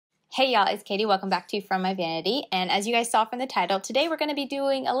Hey y'all, it's Katie. Welcome back to From My Vanity. And as you guys saw from the title, today we're going to be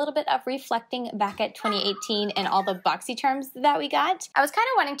doing a little bit of reflecting back at 2018 and all the Boxycharms that we got. I was kind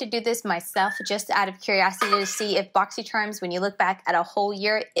of wanting to do this myself just out of curiosity to see if Boxycharms, when you look back at a whole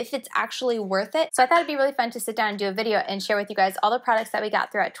year, if it's actually worth it. So I thought it'd be really fun to sit down and do a video and share with you guys all the products that we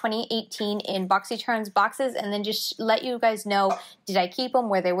got throughout 2018 in Boxycharms boxes, and then just let you guys know, did I keep them?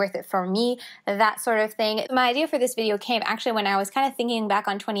 Were they worth it for me? That sort of thing. My idea for this video came actually when I was kind of thinking back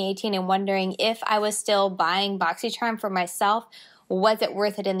on 2018 and wondering if I was still buying Boxycharm for myself. Was it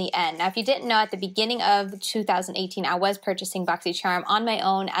worth it in the end? Now, if you didn't know, at the beginning of 2018, I was purchasing Boxycharm on my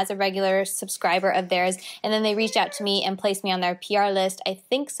own as a regular subscriber of theirs, and then they reached out to me and placed me on their PR list, I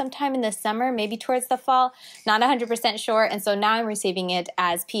think sometime in the summer, maybe towards the fall, not 100% sure, and so now I'm receiving it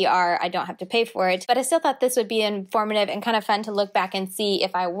as PR. I don't have to pay for it, but I still thought this would be informative and kind of fun to look back and see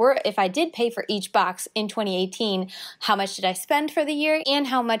if I did pay for each box in 2018, how much did I spend for the year, and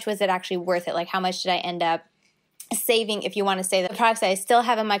how much was it actually worth it? Like, how much did I end up saving, if you want to say, the products that I still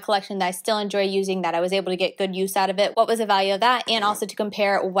have in my collection that I still enjoy using, that I was able to get good use out of it, what was the value of that, and also to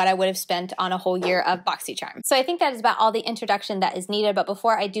compare what I would have spent on a whole year of Boxycharm. So I think that is about all the introduction that is needed, but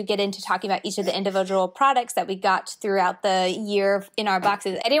before I do get into talking about each of the individual products that we got throughout the year in our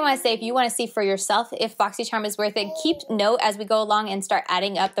boxes, I did want to say, if you want to see for yourself if Boxycharm is worth it, keep note as we go along and start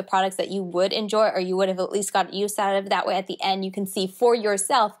adding up the products that you would enjoy or you would have at least got use out of. That way at the end you can see for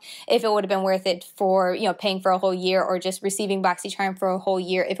yourself if it would have been worth it for, you know, paying for a whole year, or just receiving Boxycharm for a whole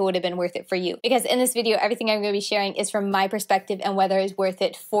year, if it would have been worth it for you. Because in this video, everything I'm going to be sharing is from my perspective and whether it's worth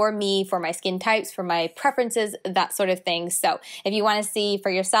it for me, for my skin types, for my preferences, that sort of thing. So if you want to see for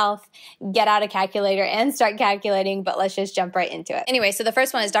yourself, get out a calculator and start calculating, but let's just jump right into it. Anyway, so the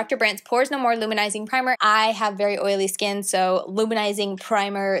first one is Dr. Brandt's Pores No More Luminizing Primer. I have very oily skin, so luminizing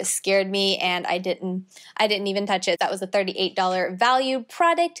primer scared me and I didn't even touch it. That was a $38 value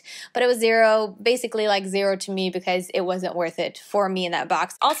product, but it was basically like zero to me because it wasn't worth it for me in that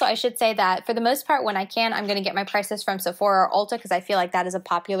box. Also, I should say that for the most part, when I can, I'm going to get my prices from Sephora or Ulta because I feel like that is a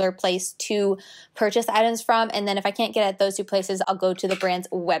popular place to purchase items from. And then if I can't get at those two places, I'll go to the brand's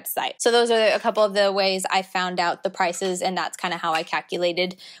website. So those are a couple of the ways I found out the prices, and that's kind of how I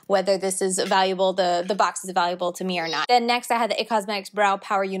calculated whether this is valuable, the box is valuable to me or not. Then next I had the IT Cosmetics Brow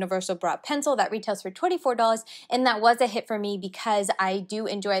Power Universal Brow Pencil that retails for $24, and that was a hit for me because I do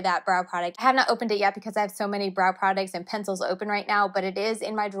enjoy that brow product. I have not opened it yet because I have so many brow products and pencils open right now, but it is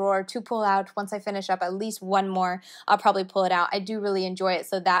in my drawer to pull out. Once I finish up at least one more, I'll probably pull it out. I do really enjoy it,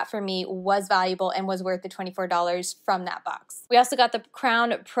 so that for me was valuable and was worth the $24 from that box. We also got the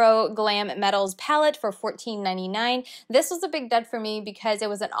Crown Pro Glam Metals palette for $14.99. This was a big dud for me because it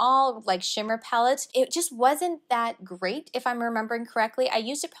was an all like shimmer palette. It just wasn't that great, if I'm remembering correctly. I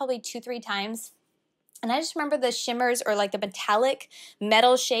used it probably 2-3 times, and I just remember the shimmers or like the metallic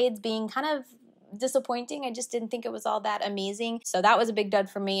metal shades being kind of disappointing. I just didn't think it was all that amazing. So that was a big dud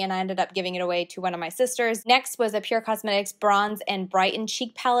for me, and I ended up giving it away to one of my sisters. Next was the PUR Cosmetics Bronze Brighten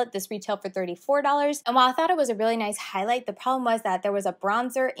Cheek Palette. This retailed for $34. And while I thought it was a really nice highlight, the problem was that there was a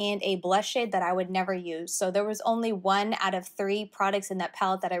bronzer and a blush shade that I would never use. So there was only 1 out of 3 products in that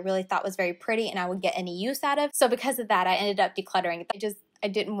palette that I really thought was very pretty and I would get any use out of. So because of that, I ended up decluttering it. I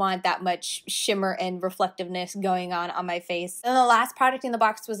didn't want that much shimmer and reflectiveness going on my face. And the last product in the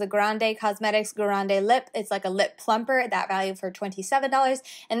box was the GrandeCosmetics Grande Lip. It's like a lip plumper that valued for $27.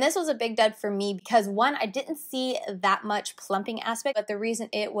 And this was a big dud for me because, one, I didn't see that much plumping aspect, but the reason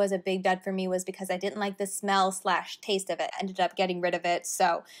it was a big dud for me was because I didn't like the smell/taste of it. I ended up getting rid of it.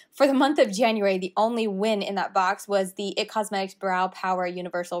 So for the month of January, the only win in that box was the IT Cosmetics Brow Power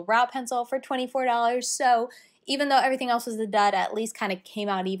Universal Brow Pencil for $24. So even though everything else was a dud, I at least kind of came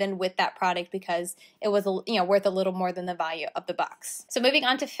out even with that product because it was, worth a little more than the value of the box. So moving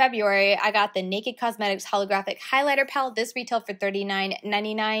on to February, I got the Naked Cosmetics Holographic Highlighter Palette. This retailed for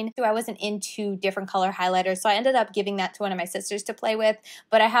 $39.99. So I wasn't into different color highlighters, so I ended up giving that to one of my sisters to play with,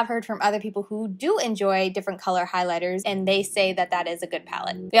 but I have heard from other people who do enjoy different color highlighters, and they say that that is a good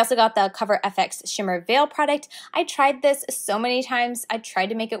palette. We also got the CoverFX Shimmer Veil product. I tried this so many times. I tried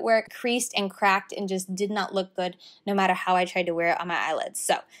to make it work, creased and cracked, and just did not look good no matter how I tried to wear it on my eyelids.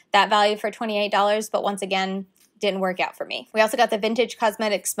 So that valued for $28, but once again, didn't work out for me. We also got the Vintage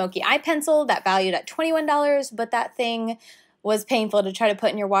Cosmetics Smokey Eye Pencil that valued at $21, but that thing was painful to try to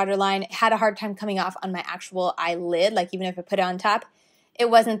put in your waterline. It had a hard time coming off on my actual eyelid, like even if I put it on top. it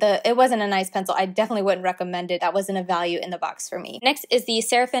wasn't a nice pencil. I definitely wouldn't recommend it. That wasn't a value in the box for me. Next is the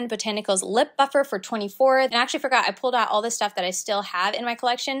Seraphine Botanicals Lip Buffer for $24. And I actually forgot I pulled out all the stuff that I still have in my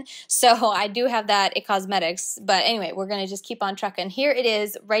collection. So I do have that at Cosmetics. But anyway, we're going to just keep on trucking. Here it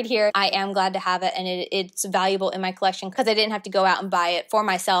is right here. I am glad to have it, and it's valuable in my collection because I didn't have to go out and buy it for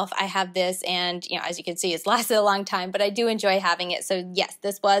myself. I have this, and you know, as you can see, it's lasted a long time, but I do enjoy having it. So yes,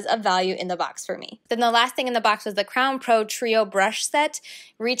 this was a value in the box for me. Then the last thing in the box was the Crown Pro Trio Brush Set,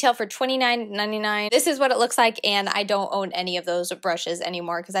 retail for $29.99. This is what it looks like, and I don't own any of those brushes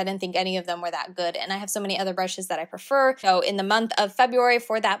anymore because I didn't think any of them were that good, and I have so many other brushes that I prefer. So in the month of February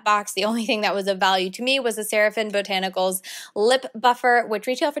for that box, the only thing that was of value to me was the Seraphine Botanicals Lip Buffer, which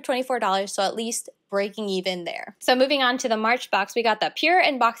retail for $24, so at least breaking even there. So moving on to the March box, we got the PUR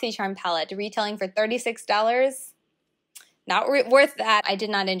and Boxycharm Palette, retailing for $36. Not worth that. I did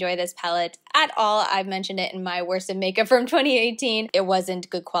not enjoy this palette at all. I've mentioned it in my worst of makeup from 2018. It wasn't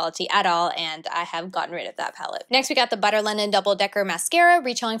good quality at all, and I have gotten rid of that palette. Next, we got the Butter Linen Double Decker Mascara,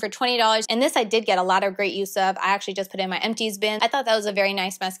 retailing for $20. And this I did get a lot of great use of. I actually just put it in my empties bin. I thought that was a very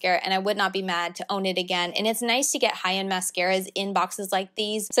nice mascara, and I would not be mad to own it again. And it's nice to get high-end mascaras in boxes like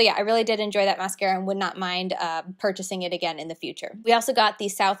these. So yeah, I really did enjoy that mascara and would not mind purchasing it again in the future. We also got the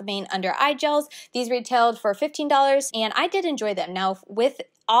South Main Under Eye Gels. These retailed for $15, and I did enjoy them. Now, with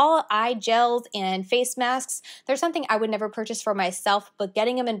all eye gels and face masks, there's something I would never purchase for myself, but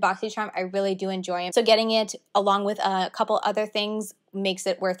getting them in Boxycharm, I really do enjoy them. So getting it along with a couple other things makes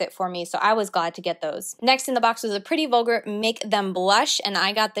it worth it for me, so I was glad to get those. Next in the box was a Pretty Vulgar Make Them Blush, and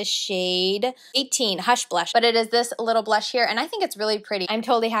I got the shade 18 Hush Blush, but it is this little blush here, and I think it's really pretty. I'm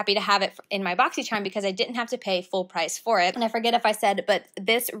totally happy to have it in my Boxycharm because I didn't have to pay full price for it, and I forget if I said, but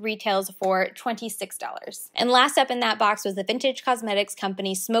this retails for $26. And last up in that box was the Vintage Cosmetics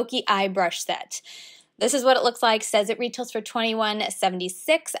Company Smokey Eye Brush Set. This is what it looks like. Says it retails for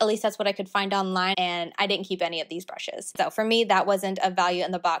 $21.76. At least that's what I could find online, and I didn't keep any of these brushes. So for me, that wasn't a value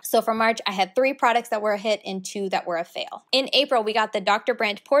in the box. So for March, I had 3 products that were a hit and 2 that were a fail. In April, we got the Dr.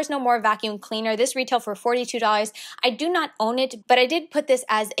 Brandt Pores No More Vacuum Cleaner. This retailed for $42. I do not own it, but I did put this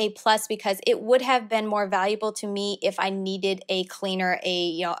as a plus because it would have been more valuable to me if I needed a cleaner,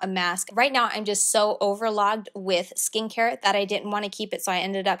 a mask. Right now, I'm just so overlogged with skincare that I didn't want to keep it, so I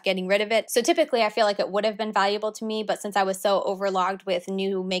ended up getting rid of it. So typically, I feel like it would have been valuable to me, but since I was so overlogged with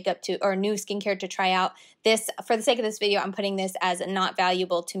new makeup or new skincare to try out, this, for the sake of this video, I'm putting this as not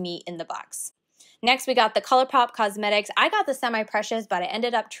valuable to me in the box. Next, we got the Colourpop Cosmetics. I got the semi-precious, but I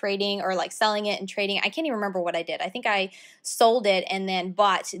ended up trading or like selling it and trading. I can't even remember what I did. I think I sold it and then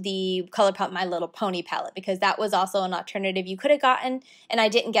bought the Colourpop My Little Pony palette because that was also an alternative you could have gotten, and I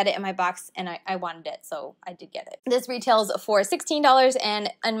didn't get it in my box, and I wanted it, so I did get it. This retails for $16,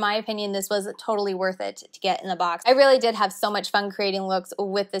 and in my opinion, this was totally worth it to get in the box. I really did have so much fun creating looks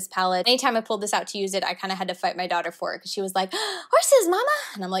with this palette. Anytime I pulled this out to use it, I kind of had to fight my daughter for it because she was like, "Horses, mama?"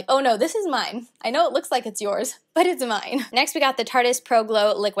 And I'm like, "Oh no, this is mine. I know it looks like it's yours, but it's mine." Next, we got the Tarteist Pro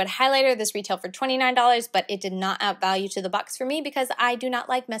Glow Liquid Highlighter. This retailed for $29, but it did not add value to the box for me because I do not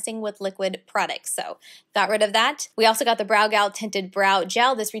like messing with liquid products, so got rid of that. We also got the BrowGal Tinted Brow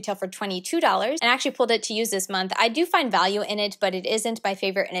Gel. This retailed for $22, and I actually pulled it to use this month. I do find value in it, but it isn't my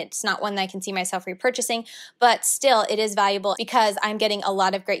favorite, and it's not one that I can see myself repurchasing, but still, it is valuable because I'm getting a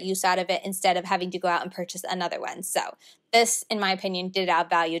lot of great use out of it instead of having to go out and purchase another one. So this, in my opinion, did add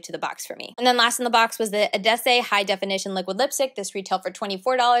value to the box for me. And then last in the box was the Adesse High Definition Liquid Lipstick. This retailed for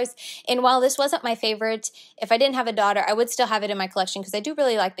 $24. And while this wasn't my favorite, if I didn't have a daughter, I would still have it in my collection because I do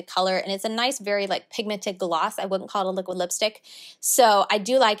really like the color, and it's a nice, very like pigmented gloss. I wouldn't call it a liquid lipstick. So I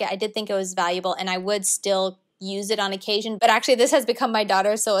do like it. I did think it was valuable, and I would still use it on occasion, but actually this has become my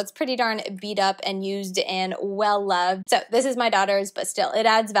daughter's, so it's pretty darn beat up and used and well loved. So this is my daughter's, but still it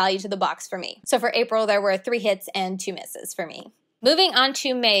adds value to the box for me. So for April, there were 3 hits and 2 misses for me. Moving on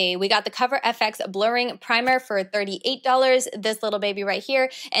to May, we got the CoverFX Blurring Primer for $38, this little baby right here,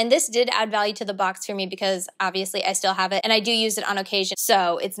 and this did add value to the box for me because obviously I still have it and I do use it on occasion,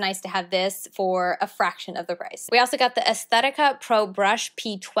 so it's nice to have this for a fraction of the price. We also got the Aesthetica Pro Brush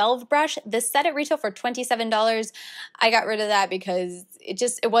P12 Brush. This set at retail for $27. I got rid of that because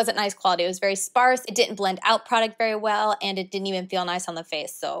it wasn't nice quality. It was very sparse, it didn't blend out product very well, and it didn't even feel nice on the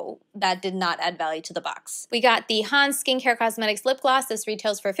face, so that did not add value to the box. We got the Hans Skincare Cosmetics Lip Gloss. This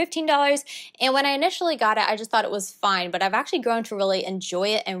retails for $15, and when I initially got it, I just thought it was fine, but I've actually grown to really enjoy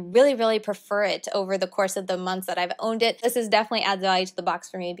it and really, really prefer it over the course of the months that I've owned it. This is definitely adds value to the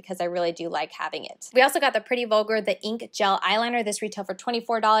box for me because I really do like having it. We also got the Pretty Vulgar The Ink Gel Eyeliner. This retailed for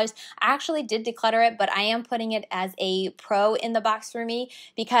 $24. I actually did declutter it, but I am putting it as a pro in the box for me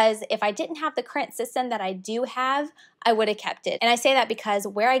because if I didn't have the current system that I do have, I would have kept it. And I say that because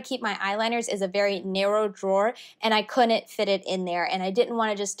where I keep my eyeliners is a very narrow drawer, and I couldn't fit it in there, and I didn't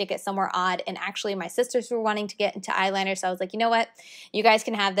want to just stick it somewhere odd. And actually my sisters were wanting to get into eyeliner, so I was like, you know what, you guys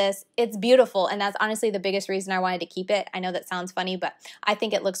can have this. It's beautiful, and that's honestly the biggest reason I wanted to keep it. I know that sounds funny, but I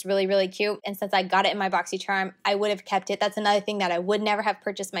think it looks really, really cute, and since I got it in my Boxycharm, I would have kept it. That's another thing that I would never have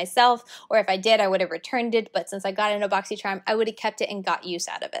purchased myself, or if I did, I would have returned it, but since I got it in a Boxycharm, I would have kept it and got use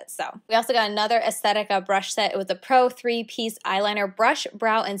out of it. So we also got another Aesthetica brush set. It was a Pro 3-piece eyeliner brush,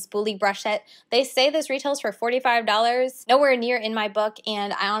 brow, and spoolie brush set. They say this retails for $45, nowhere near in my book,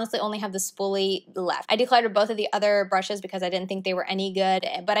 and I honestly only have the spoolie left. I decluttered both of the other brushes because I didn't think they were any good,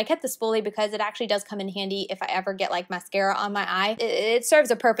 but I kept the spoolie because it actually does come in handy if I ever get like mascara on my eye. It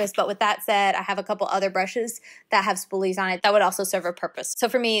serves a purpose, but with that said, I have a couple other brushes that have spoolies on it that would also serve a purpose. So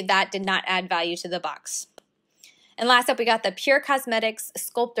for me, that did not add value to the box. And last up, we got the PUR Cosmetics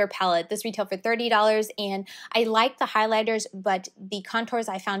Sculptor Palette. This retailed for $30, and I like the highlighters, but the contours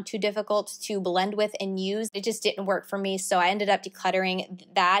I found too difficult to blend with and use. It just didn't work for me, so I ended up decluttering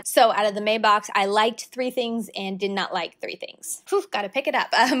that. So out of the May box, I liked 3 things and did not like 3 things. Whew, gotta pick it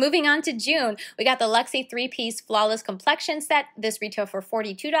up. Moving on to June, we got the Luxie 3-piece Flawless Complexion set. This retailed for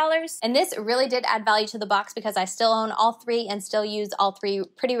 $42, and this really did add value to the box because I still own all 3 and still use all 3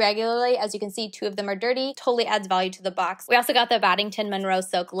 pretty regularly. As you can see, 2 of them are dirty. Totally adds value to the box. We also got the Baddington Monroe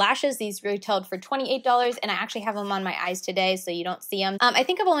Silk Lashes. These retailed for $28, and I actually have them on my eyes today, so you don't see them. I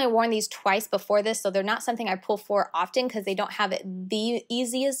think I've only worn these twice before this, so they're not something I pull for often because they don't have the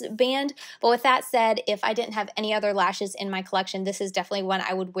easiest band. But with that said, if I didn't have any other lashes in my collection, this is definitely one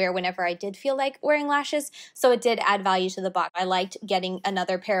I would wear whenever I did feel like wearing lashes, so it did add value to the box. I liked getting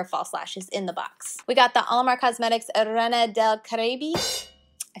another pair of false lashes in the box. We got the Alamar Cosmetics Reina del Caribe.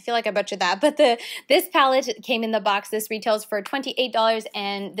 I feel like I butchered that, but this palette came in the box. This retails for $28,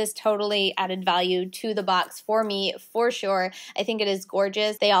 and this totally added value to the box for me, for sure. I think it is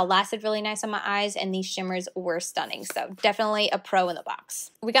gorgeous. They all lasted really nice on my eyes, and these shimmers were stunning, so definitely a pro in the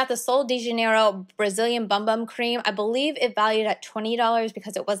box. We got the Sol de Janeiro Brazilian Bum Bum Cream. I believe it valued at $20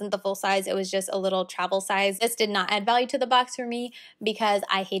 because it wasn't the full size. It was just a little travel size. This did not add value to the box for me because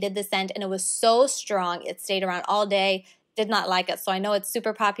I hated the scent, and it was so strong. It stayed around all day. Did not like it, so I know it's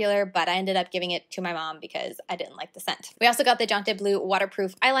super popular, but I ended up giving it to my mom because I didn't like the scent. We also got the Jonte Blue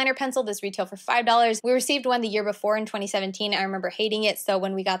Waterproof Eyeliner Pencil. This retailed for $5. We received one the year before in 2017. I remember hating it, so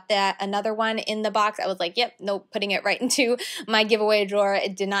when we got another one in the box, I was like, yep, nope, putting it right into my giveaway drawer.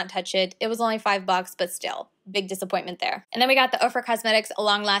 It did not touch it. It was only $5, but still. Big disappointment there. And then we got the PUR Cosmetics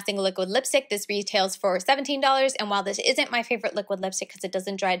Long Lasting Liquid Lipstick. This retails for $17, and while this isn't my favorite liquid lipstick because it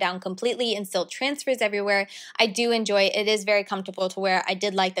doesn't dry down completely and still transfers everywhere, I do enjoy it. It is very comfortable to wear. I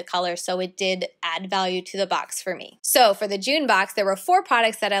did like the color, so it did add value to the box for me. So for the June box, there were 4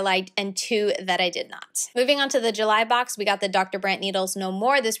 products that I liked and 2 that I did not. Moving on to the July box, we got the Dr. Brandt Needles No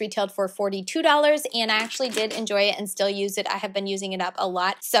More. This retailed for $42, and I actually did enjoy it and still use it. I have been using it up a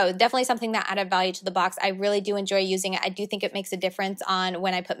lot, so definitely something that added value to the box. I really do enjoy using it. I do think it makes a difference on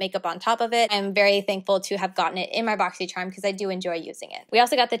when I put makeup on top of it. I'm very thankful to have gotten it in my Boxycharm because I do enjoy using it. We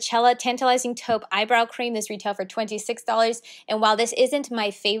also got the Cella Tantalizing Taupe Eyebrow Cream. This retailed for $26, and while this isn't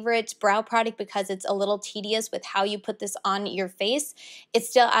my favorite brow product because it's a little tedious with how you put this on your face, it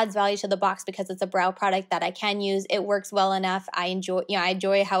still adds value to the box because it's a brow product that I can use. It works well enough. I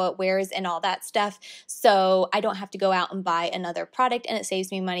enjoy how it wears and all that stuff, so I don't have to go out and buy another product, and it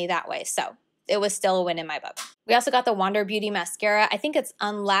saves me money that way. So it was still a win in my book. We also got the Wander Beauty Mascara. I think it's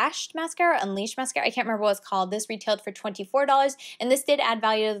Unleashed Mascara. I can't remember what it's called. This retailed for $24, and this did add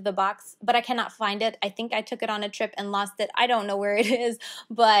value to the box, but I cannot find it. I think I took it on a trip and lost it. I don't know where it is,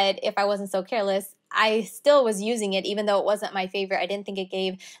 but if I wasn't so careless, I still was using it even though it wasn't my favorite. I didn't think it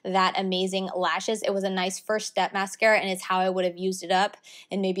gave that amazing lashes. It was a nice first step mascara, and it's how I would have used it up,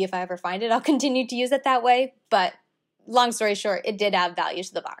 and maybe if I ever find it, I'll continue to use it that way, but long story short, it did add value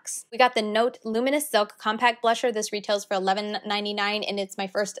to the box. We got the Note Luminous Silk Compact Blusher. This retails for $11.99, and it's my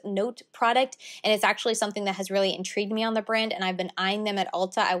first Note product, and it's actually something that has really intrigued me on the brand, and I've been eyeing them at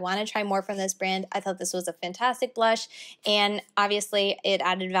Ulta. I want to try more from this brand. I thought this was a fantastic blush, and obviously it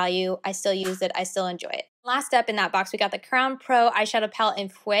added value. I still use it. I still enjoy it. Last up in that box, we got the Crown Pro Eyeshadow Palette in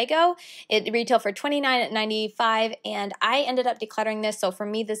Fuego. It retailed for $29.95, and I ended up decluttering this, so for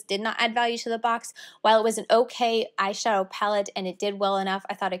me, this did not add value to the box. While it was an okay eyeshadow palette and it did well enough,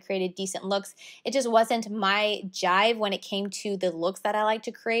 I thought it created decent looks. It just wasn't my jive when it came to the looks that I like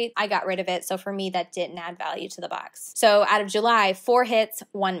to create. I got rid of it, so for me, that didn't add value to the box. So out of July, 4 hits,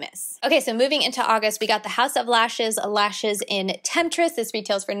 1 miss. Okay, so moving into August, we got the House of Lashes in Temptress. This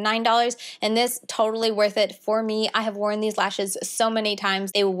retails for $9, and this totally worth worth it for me. I have worn these lashes so many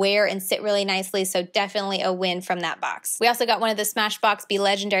times. They wear and sit really nicely, so definitely a win from that box. We also got one of the Smashbox Be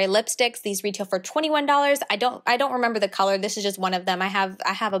Legendary lipsticks. These retail for $21. I don't remember the color. This is just one of them. I have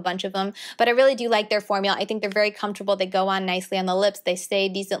a bunch of them, but I really do like their formula. I think they're very comfortable. They go on nicely on the lips. They stay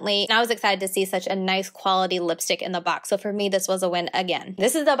decently. And I was excited to see such a nice quality lipstick in the box. So for me, this was a win again.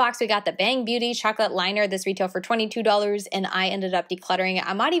 This is the box we got, the Bang Beauty Chocolate Liner. This retail for $22, and I ended up decluttering it.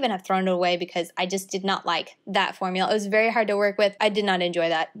 I might even have thrown it away because I just did not like that formula. It was very hard to work with. I did not enjoy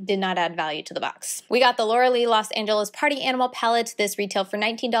that. Did not add value to the box. We got the Laura Lee Los Angeles Party Animal Palette. This retail for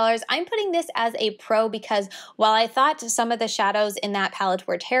 $19. I'm putting this as a pro because while I thought some of the shadows in that palette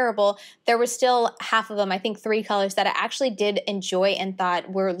were terrible, there were still half of them, I think 3 colors, that I actually did enjoy and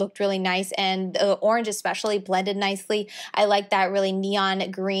thought looked really nice, and the orange especially blended nicely. I like that really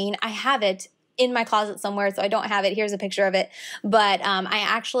neon green. I have it in my closet somewhere, so I don't have it. Here's a picture of it, but I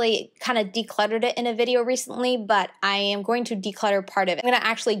actually kind of decluttered it in a video recently, but I am going to declutter part of it. I'm going to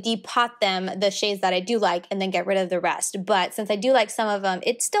actually depot them, the shades that I do like, and then get rid of the rest. But since I do like some of them,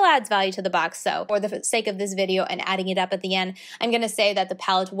 it still adds value to the box, so for the sake of this video and adding it up at the end, I'm going to say that the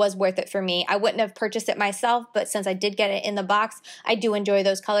palette was worth it for me. I wouldn't have purchased it myself, but since I did get it in the box, I do enjoy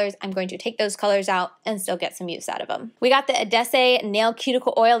those colors. I'm going to take those colors out and still get some use out of them. We got the Adesse Nail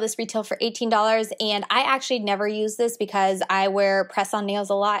Cuticle Oil. This retail for $18. And I actually never use this because I wear press-on nails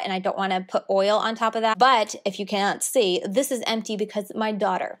a lot and I don't want to put oil on top of that. But if you cannot see, this is empty because my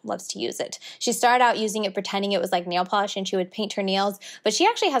daughter loves to use it. She started out using it pretending it was like nail polish and she would paint her nails, but she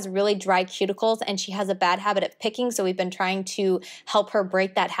actually has really dry cuticles and she has a bad habit of picking, so we've been trying to help her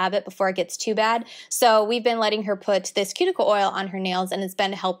break that habit before it gets too bad. So we've been letting her put this cuticle oil on her nails, and it's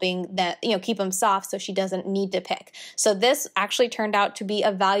been helping that, keep them soft so she doesn't need to pick. So this actually turned out to be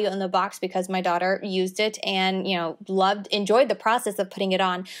a value in the box because my daughter used it and enjoyed the process of putting it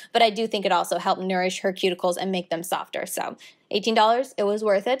on, but I do think it also helped nourish her cuticles and make them softer. So $18, it was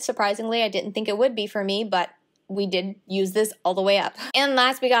worth it. Surprisingly, I didn't think it would be for me, but we did use this all the way up. And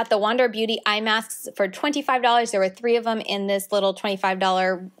last, we got the Wander Beauty eye masks for $25. There were 3 of them in this little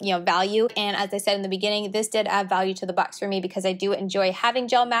 $25, value. And as I said in the beginning, this did add value to the box for me because I do enjoy having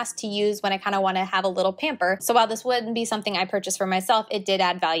gel masks to use when I kind of want to have a little pamper. So while this wouldn't be something I purchased for myself, it did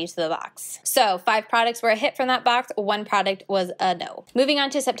add value to the box. So 5 products were a hit from that box. 1 product was a no. Moving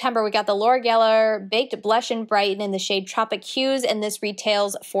on to September, we got the Laura Geller Baked Blush and Brighten in the shade Tropic Hues, and this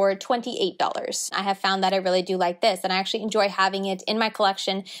retails for $28. I have found that I really do like this, and I actually enjoy having it in my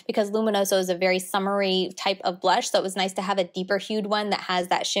collection because Luminoso is a very summery type of blush, so it was nice to have a deeper hued one that has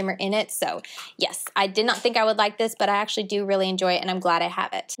that shimmer in it. So yes, I did not think I would like this, but I actually do really enjoy it and I'm glad I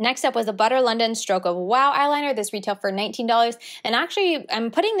have it. Next up was a Butter London Stroke of Wow eyeliner. This retailed for $19, and actually I'm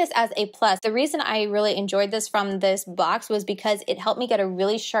putting this as a plus. The reason I really enjoyed this from this box was because it helped me get a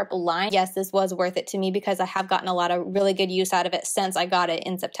really sharp line. Yes, this was worth it to me because I have gotten a lot of really good use out of it since I got it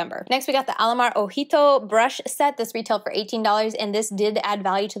in September. Next, we got the Alamar Ojito brush set. This retailed for $18, and this did add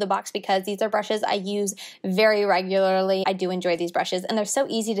value to the box because these are brushes I use very regularly. I do enjoy these brushes, and they're so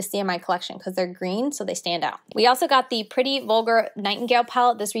easy to see in my collection because they're green, so they stand out. We also got the Pretty Vulgar Nightingale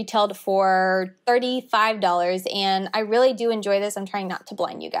palette. This retailed for $35, and I really do enjoy this. I'm trying not to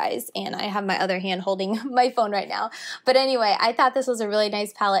blind you guys, and I have my other hand holding my phone right now. But anyway, I thought this was a really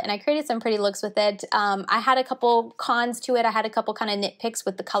nice palette, and I created some pretty looks with it. I had a couple cons to it. I had a couple kind of nitpicks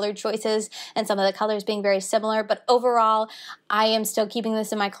with the color choices and some of the colors being very similar, but overall, I am still keeping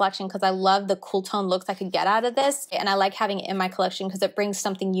this in my collection because I love the cool tone looks I could get out of this, and I like having it in my collection because it brings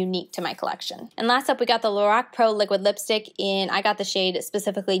something unique to my collection. And last up, we got the Lorac Pro Liquid Lipstick in, I got the shade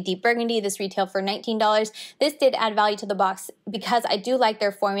specifically Deep Burgundy. This retailed for $19. This did add value to the box because I do like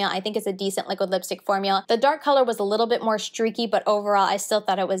their formula. I think it's a decent liquid lipstick formula. The dark color was a little bit more streaky, but overall, I still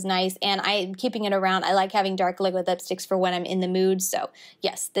thought it was nice, and I'm keeping it around. I like having dark liquid lipsticks for when I'm in the mood, so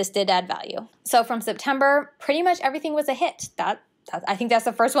yes, this did add value. So from September, pretty much everything was a hit. I think that's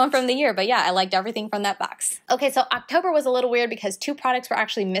the first one from the year, but yeah, I liked everything from that box. Okay, so October was a little weird because 2 products were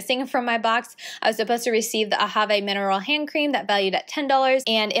actually missing from my box. I was supposed to receive the Ahave Mineral Hand Cream that valued at $10,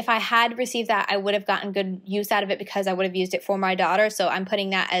 and if I had received that, I would have gotten good use out of it because I would have used it for my daughter, so I'm putting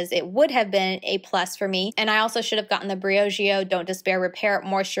that as it would have been a plus for me. And I also should have gotten the Briogeo Don't Despair Repair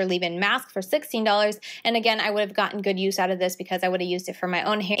Moisture Leave-In Mask for $16, and again, I would have gotten good use out of this because I would have used it for my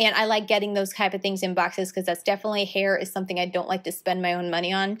own hair, and I like getting those type of things in boxes because that's definitely, hair is something I don't like to to spend my own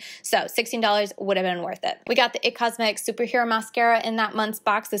money on. So $16 would have been worth it. We got the IT Cosmetics Superhero Mascara in that month's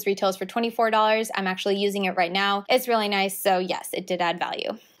box. This retails for $24. I'm actually using it right now. It's really nice, so yes, it did add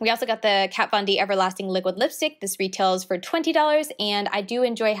value. We also got the Kat Von D Everlasting Liquid Lipstick. This retails for $20, and I do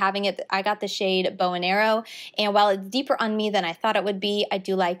enjoy having it. I got the shade Bow and Arrow, and while it's deeper on me than I thought it would be, I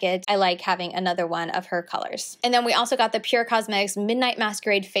do like it. I like having another one of her colors. And then we also got the PUR Cosmetics Midnight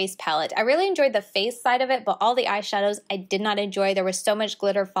Masquerade Face Palette. I really enjoyed the face side of it, but all the eyeshadows I did not enjoy. There was so much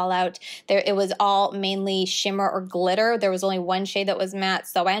glitter fallout. It was all mainly shimmer or glitter. There was only one shade that was matte,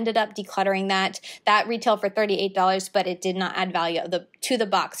 so I ended up decluttering that. That retailed for $38, but it did not add value to the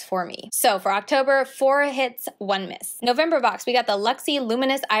box for me. So for October, 4 hits, 1 miss. November box, we got the Luxie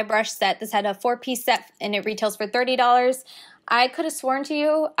Luminous Eye Brush Set. This had a 4-piece set and it retails for $30. I could have sworn to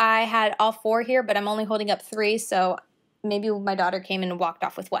you I had all 4 here, but I'm only holding up 3, so maybe my daughter came and walked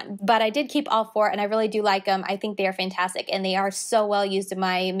off with 1. But I did keep all 4, and I really do like them. I think they are fantastic, and they are so well used in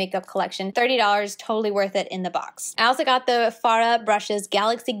my makeup collection. $30, totally worth it in the box. I also got the Farah Brushes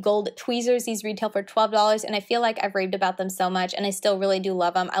Galaxy Gold Tweezers. These retail for $12, and I feel like I've raved about them so much, and I still really do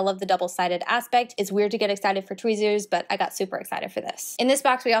love them. I love the double-sided aspect. It's weird to get excited for tweezers, but I got super excited for this. In this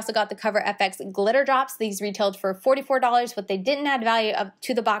box, we also got the CoverFX Glitter Drops. These retailed for $44, but they didn't add value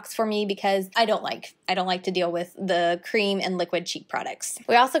to the box for me because I don't like to deal with the cream and liquid cheek products.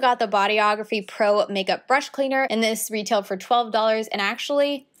 We also got the Botanicals Pro Makeup Brush Cleaner, and this retailed for $12, and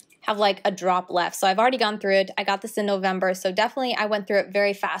actually have like a drop left. So I've already gone through it. I got this in November, so definitely I went through it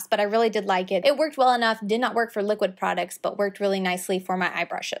very fast, but I really did like it. It worked well enough, did not work for liquid products, but worked really nicely for my eye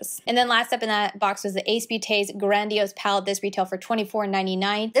brushes. And then last up in that box was the Ace Beauté's Grandiose Palette. This retailed for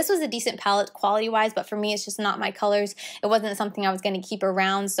 $24.99. This was a decent palette quality-wise, but for me, it's just not my colors. It wasn't something I was going to keep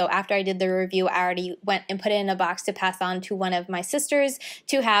around, so after I did the review, I already went and put it in a box to pass on to one of my sisters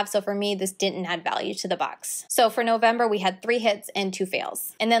to have, so for me, this didn't add value to the box. So for November, we had 3 hits and 2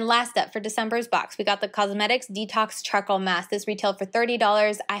 fails. And then last up for December's box, we got the Cosmetics Detox Charcoal Mask. This retailed for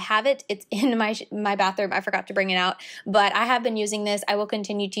 $30. I have it. It's in my bathroom. I forgot to bring it out, but I have been using this. I will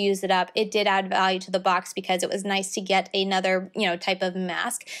continue to use it up. It did add value to the box because it was nice to get another, type of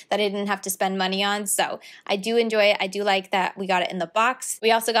mask that I didn't have to spend money on. So I do enjoy it. I do like that we got it in the box.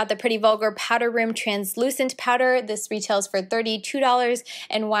 We also got the Pretty Vulgar Powder Room Translucent Powder. This retails for $32.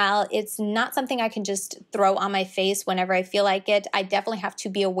 And while it's not something I can just throw on my face whenever I feel like it, I definitely have to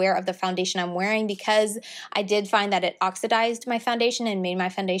be aware of the foundation I'm wearing because I did find that it oxidized my foundation and made my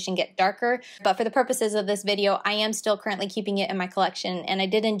foundation get darker. But for the purposes of this video, I am still currently keeping it in my collection, and I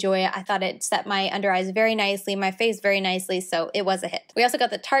did enjoy it. I thought it set my under eyes very nicely, my face very nicely, so it was a hit. We also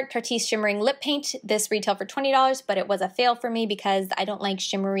got the Tarte Tarteist Shimmering Lip Paint. This retailed for $20, but it was a fail for me because I don't like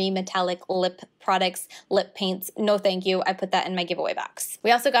shimmery metallic lip products, lip paints. No thank you. I put that in my giveaway box.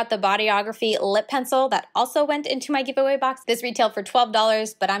 We also got the Botanicals Lip Pencil that also went into my giveaway box. This retailed for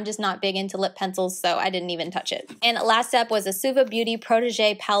 $12, but I'm just not big into lip pencils, so I didn't even touch it. And last up was a Suva Beauty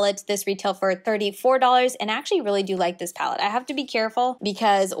Protégé palette. This retailed for $34, and I actually really do like this palette. I have to be careful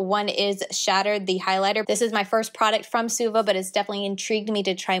because one is Shattered, the highlighter. This is my first product from Suva, but it's definitely intrigued me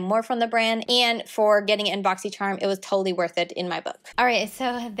to try more from the brand, and for getting it in Boxycharm, it was totally worth it in my book. All right,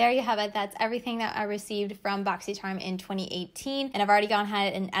 so there you have it. That's everything that I received from Boxycharm in 2018, and I've already gone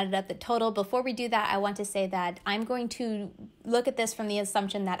ahead and added up the total. Before we do that, I want to say that I'm going to look at this from the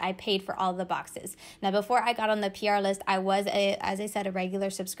assumption that I paid for all the boxes. Now, before I got on the PR list, I was, as I said, a regular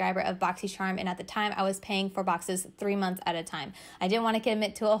subscriber of Boxycharm, and at the time, I was paying for boxes 3 months at a time. I didn't want to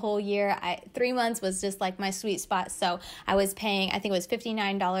commit to a whole year. 3 months was just like my sweet spot, so I was paying, I think it was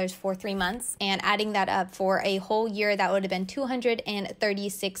 $59 for 3 months, and adding that up for a whole year, that would have been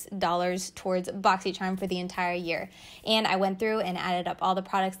 $236 towards Boxycharm for the entire year. And I went through and added up all the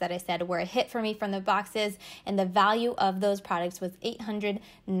products that I said were a hit for me from the boxes, and the value of those products was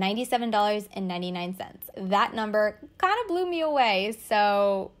 $897.99. That number kind of blew me away,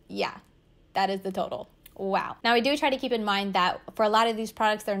 so yeah, that is the total. Wow. Now, I do try to keep in mind that for a lot of these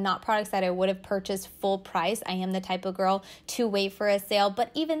products, they're not products that I would have purchased full price. I am the type of girl to wait for a sale, but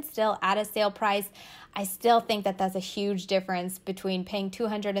even still at a sale price, I still think that that's a huge difference between paying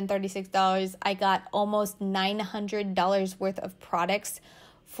 $236. I got almost $900 worth of products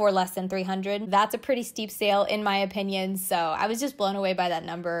for less than $300. That's a pretty steep sale in my opinion, so I was just blown away by that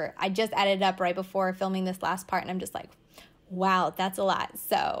number. I just added it up right before filming this last part, and I'm just like, wow, that's a lot.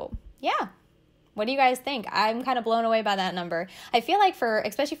 So yeah. What do you guys think? I'm kind of blown away by that number. I feel like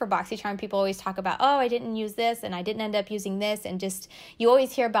especially for Boxycharm, people always talk about, oh, I didn't use this and I didn't end up using this, and just, you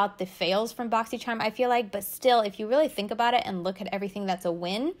always hear about the fails from Boxycharm, I feel like, but still, if you really think about it and look at everything that's a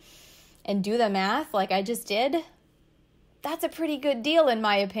win and do the math like I just did, that's a pretty good deal in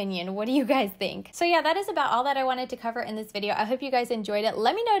my opinion. What do you guys think? So yeah, that is about all that I wanted to cover in this video. I hope you guys enjoyed it.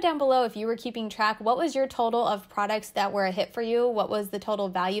 Let me know down below if you were keeping track. What was your total of products that were a hit for you? What was the total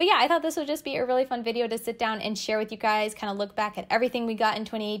value? But yeah, I thought this would just be a really fun video to sit down and share with you guys, kind of look back at everything we got in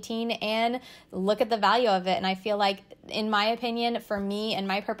 2018 and look at the value of it. And I feel like, in my opinion, for me and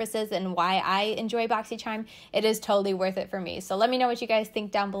my purposes and why I enjoy Boxycharm, it is totally worth it for me. So let me know what you guys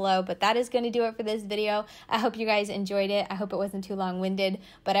think down below. But that is going to do it for this video. I hope you guys enjoyed it. I hope it wasn't too long-winded,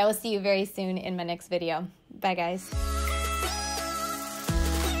 but I will see you very soon in my next video. Bye, guys.